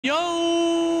Yo,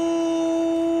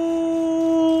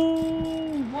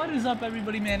 what is up,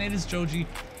 everybody? Man, it is Joji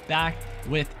back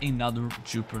with another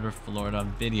Jupiter, Florida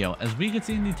video. As we can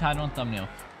see in the title and thumbnail,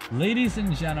 ladies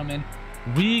and gentlemen,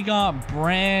 we got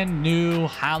brand new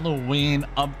Halloween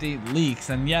update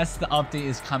leaks, and yes, the update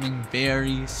is coming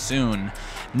very soon.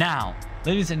 Now,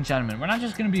 ladies and gentlemen, we're not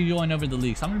just going to be going over the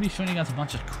leaks. I'm going to be showing you guys a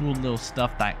bunch of cool little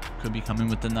stuff that could be coming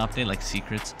within the update, like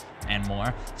secrets and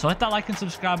more. So hit that like and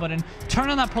subscribe button, turn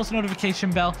on that post notification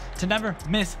bell to never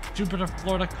miss Jupiter,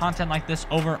 Florida content like this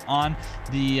over on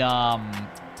the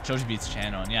JoJeBeats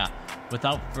channel. And yeah,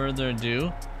 without further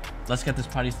ado, let's get this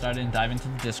party started and dive into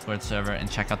the Discord server and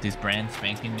check out these brand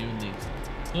spanking new leaks.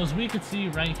 So as we could see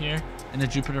right here in the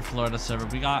Jupiter, Florida server,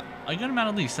 we got a good amount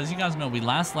of leaks. As you guys know, we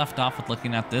last left off with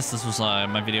looking at this. This was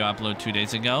my video upload 2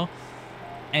 days ago.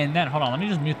 And then, hold on, let me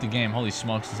just mute the game. Holy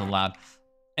smokes, this is loud.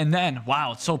 And then,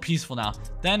 wow, it's so peaceful now.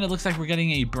 Then it looks like we're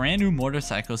getting a brand new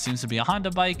motorcycle. Seems to be a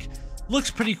Honda bike. Looks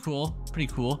pretty cool,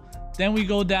 Then we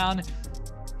go down,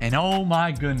 and oh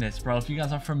my goodness, bro, if you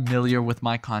guys are familiar with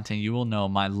my content, you will know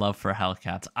my love for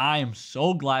Hellcats. I am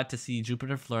so glad to see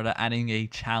Jupiter, Florida adding a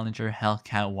Challenger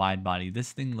Hellcat wide body.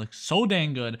 This thing looks so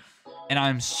dang good, and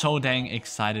I'm so dang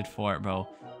excited for it, bro.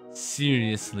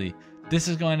 Seriously. This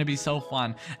is going to be so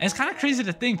fun. And it's kind of crazy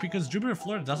to think because Jupiter,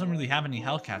 Florida doesn't really have any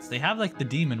Hellcats. They have like the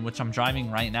Demon, which I'm driving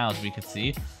right now, as we could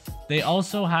see. They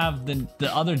also have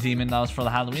the other Demon that was for the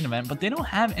Halloween event, but they don't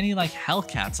have any like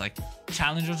Hellcats, like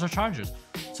Challengers or Chargers.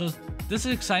 So this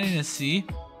is exciting to see.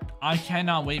 I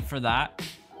cannot wait for that.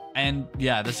 And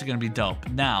yeah, this is going to be dope.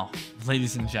 Now,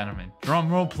 ladies and gentlemen, drum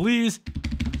roll, please.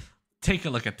 Take a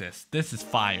look at this. This is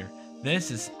fire.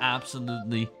 This is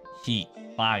absolutely heat.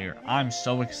 Fire. I'm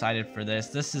so excited for this.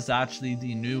 This is actually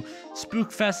the new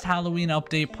Spookfest Halloween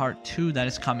update part 2 that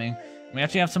is coming. We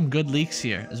actually have some good leaks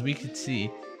here, as we can see.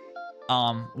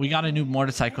 We got a new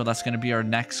motorcycle that's going to be our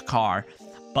next car.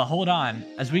 But hold on,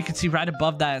 as we can see right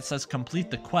above that, it says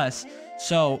complete the quest.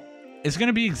 So it's going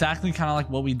to be exactly kind of like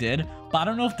what we did, but I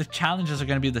don't know if the challenges are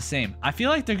going to be the same. I feel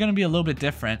like they're going to be a little bit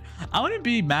different. I wouldn't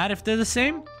be mad if they're the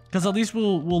same, because at least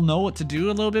we'll know what to do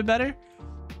a little bit better.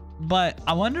 But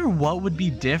I wonder what would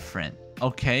be different.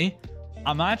 Okay,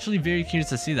 I'm actually very curious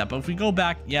to see that. But if we go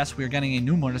back, yes, we're getting a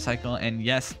new motorcycle, and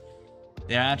yes,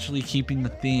 they're actually keeping the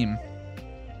theme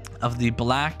of the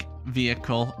black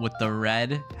vehicle with the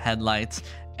red headlights,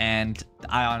 and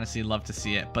I honestly love to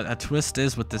see it. But a twist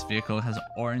is with this vehicle, it has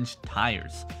orange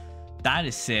tires. That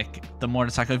is sick. The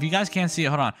motorcycle, if you guys can't see it,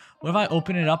 hold on, what if I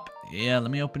open it up? Yeah, let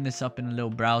me open this up in a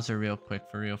little browser real quick.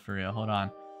 For real, hold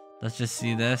on, let's just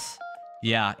see this.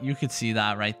 Yeah, you could see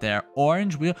that right there.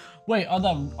 Orange wheel. Wait, are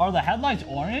the headlights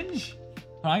orange?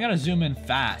 Oh, I gotta zoom in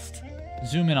fast.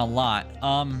 Zoom in a lot.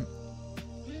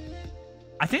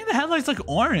 I think the headlights look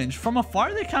orange. From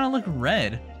afar, they kind of look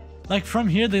red. Like from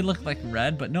here, they look like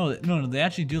red, but no, they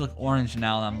actually do look orange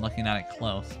now that I'm looking at it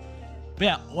close. But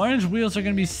yeah, orange wheels are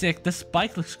gonna be sick. This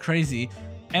bike looks crazy.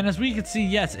 And as we can see,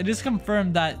 yes, it is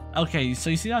confirmed that, okay,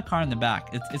 so you see that car in the back.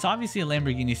 It's obviously a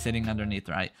Lamborghini sitting underneath,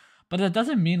 right? But that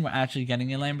doesn't mean we're actually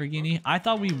getting a Lamborghini. I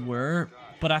thought we were,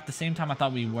 but at the same time, I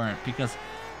thought we weren't. Because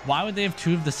why would they have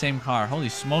two of the same car? Holy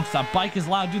smokes, that bike is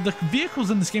loud. Dude, the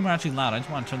vehicles in this game are actually loud. I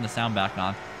just want to turn the sound back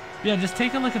on. But yeah, just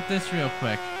take a look at this real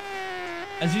quick.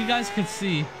 As you guys can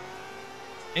see,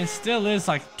 it still is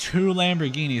like two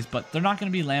Lamborghinis, but they're not going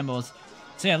to be Lambos.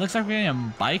 So yeah, it looks like we're getting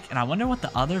a bike. And I wonder what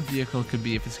the other vehicle could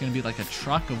be, if it's going to be like a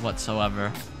truck of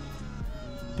whatsoever.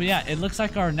 But yeah, it looks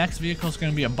like our next vehicle is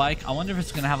going to be a bike. I wonder if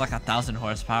it's going to have like 1,000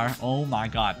 horsepower. Oh my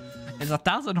god. Is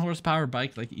 1,000 horsepower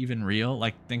bike like even real?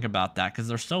 Like, think about that, because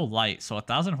they're so light. So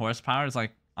 1,000 horsepower is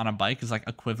like on a bike is like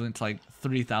equivalent to like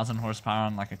 3,000 horsepower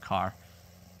on like a car.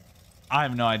 I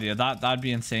have no idea. That'd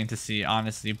be insane to see,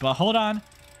 honestly. But hold on.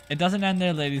 It doesn't end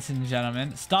there, ladies and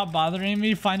gentlemen. Stop bothering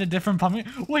me. Find a different pumpkin.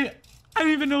 Wait, I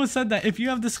didn't even know it said that. If you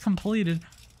have this completed,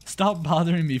 stop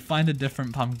bothering me. Find a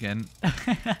different pumpkin.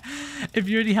 If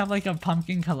you already have like a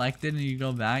pumpkin collected and you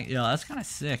go back, yo, that's kind of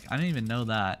sick. I didn't even know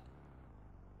that.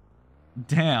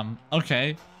 Damn.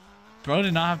 Okay. Bro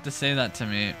did not have to say that to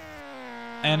me.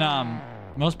 And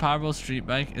most powerful street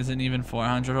bike isn't even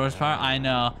 400 horsepower. I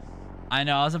know. I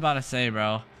was about to say,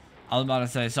 bro.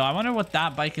 So I wonder what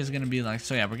that bike is going to be like.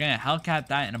 So yeah, we're going to Hellcat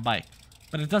that and a bike.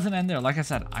 But it doesn't end there. Like I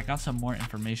said, I got some more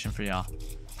information for y'all.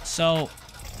 So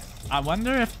I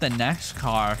wonder if the next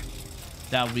car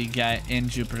that we get in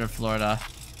Jupiter, Florida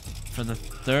for the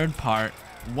third part,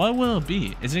 what will it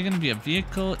be? Is it going to be a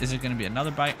vehicle? Is it going to be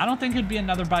another bike? I don't think it'd be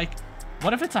another bike.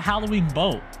 What if it's a Halloween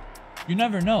boat? You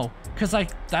never know. Because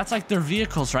like that's like their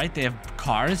vehicles, right? They have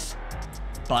cars,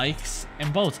 bikes,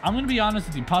 and boats. I'm going to be honest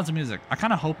with you. Pause the music. I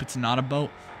kind of hope it's not a boat.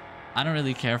 I don't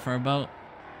really care for a boat.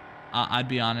 I'd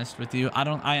be honest with you.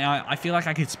 I feel like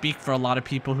I could speak for a lot of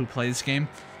people who play this game.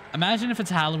 Imagine if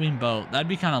it's a Halloween boat. That'd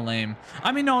be kind of lame.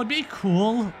 I mean, no, it'd be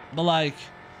cool, but like,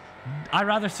 I'd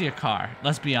rather see a car.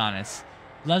 Let's be honest.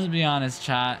 Let's be honest,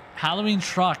 chat. Halloween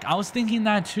truck. I was thinking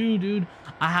that too, dude.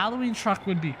 A Halloween truck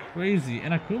would be crazy.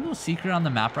 And a cool little secret on the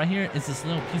map right here is this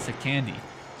little piece of candy.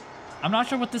 I'm not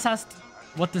sure what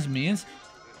this means.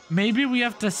 Maybe we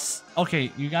have to...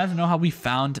 Okay, you guys know how we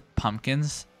found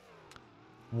pumpkins?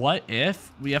 What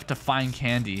if we have to find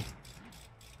candy?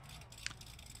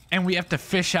 And we have to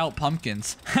fish out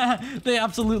pumpkins. They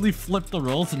absolutely flip the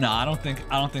rules. No, I don't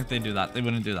think they do that. They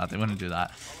wouldn't do that. They wouldn't do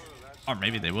that. Or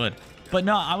maybe they would. But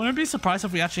no, I wouldn't be surprised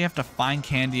if we actually have to find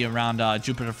candy around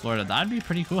Jupiter, Florida. That'd be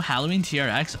pretty cool. Halloween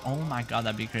TRX. Oh my god,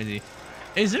 that'd be crazy.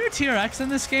 Is there a TRX in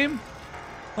this game?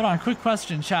 Hold on, quick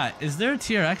question, chat. Is there a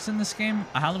TRX in this game?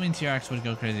 A Halloween TRX would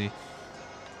go crazy.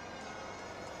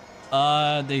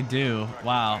 They do.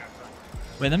 Wow.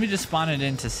 Wait, let me just spawn it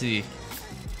in to see.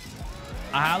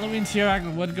 A Halloween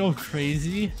TRX would go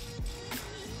crazy.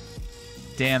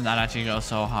 Damn, that actually goes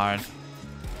so hard.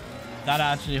 That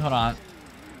actually, hold on.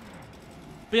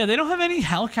 But yeah, they don't have any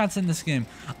Hellcats in this game.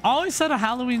 I always said a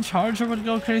Halloween Charger would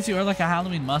go crazy, or like a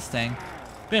Halloween Mustang.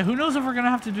 But yeah, who knows if we're gonna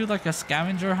have to do like a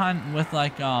scavenger hunt with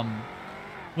like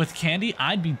with candy.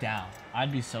 I'd be down.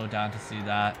 I'd be so down to see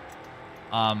that.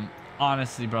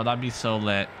 Honestly, bro, that'd be so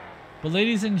lit. But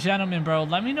ladies and gentlemen, bro,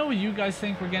 let me know what you guys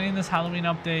think. We're getting this Halloween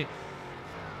update.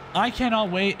 I cannot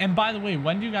wait. And by the way,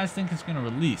 when do you guys think it's gonna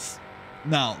release?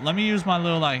 Now, let me use my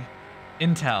little like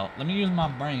intel. Let me use my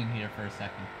brain here for a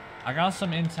second. I got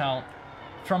some intel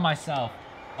from myself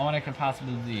on what it could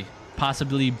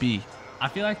possibly be. I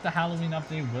feel like the Halloween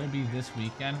update will be this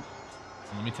weekend.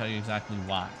 And let me tell you exactly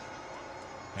why.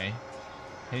 Okay?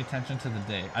 Pay attention to the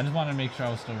day. I just wanted to make sure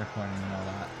I was still recording and all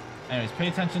that. Anyways, pay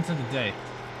attention to the day.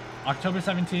 October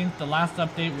 17th. The last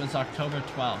update was October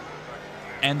 12th.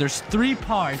 And there's 3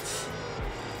 parts.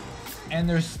 And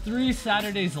there's 3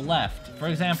 Saturdays left. For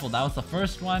example, that was the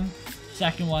first one,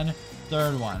 second one,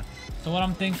 third one. So what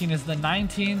I'm thinking is the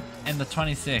 19th and the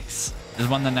 26th is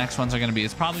when the next ones are going to be.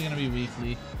 It's probably going to be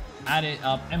weekly. Add it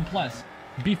up. And plus,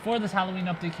 before this Halloween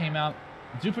update came out,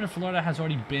 Jupiter, Florida has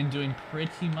already been doing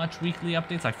pretty much weekly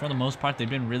updates. Like, for the most part, they've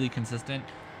been really consistent.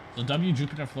 So W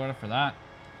Jupiter, Florida for that.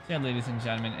 So yeah, ladies and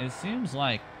gentlemen, it seems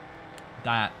like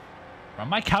that, from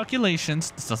my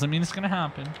calculations, this doesn't mean it's going to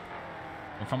happen,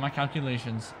 but from my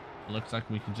calculations, it looks like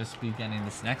we could just be getting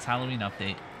this next Halloween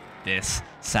update this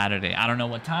Saturday. I don't know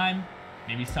what time.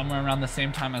 Maybe somewhere around the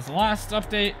same time as the last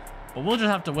update. But we'll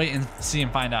just have to wait and see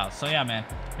and find out. So yeah, man,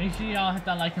 make sure y'all hit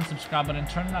that like and subscribe button.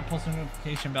 Turn on that post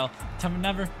notification bell to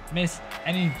never miss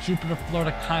any Jupiter,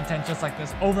 Florida content just like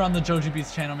this over on the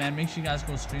JoJeBeats channel, man. Make sure you guys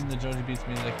go stream the JoJeBeats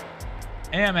music.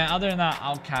 And yeah, man, other than that,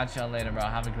 I'll catch y'all later, bro.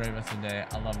 Have a great rest of the day.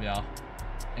 I love y'all.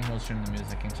 And go stream the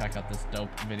music and check out this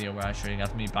dope video where I show you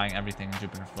guys me buying everything in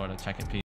Jupiter, Florida. Check it, peace.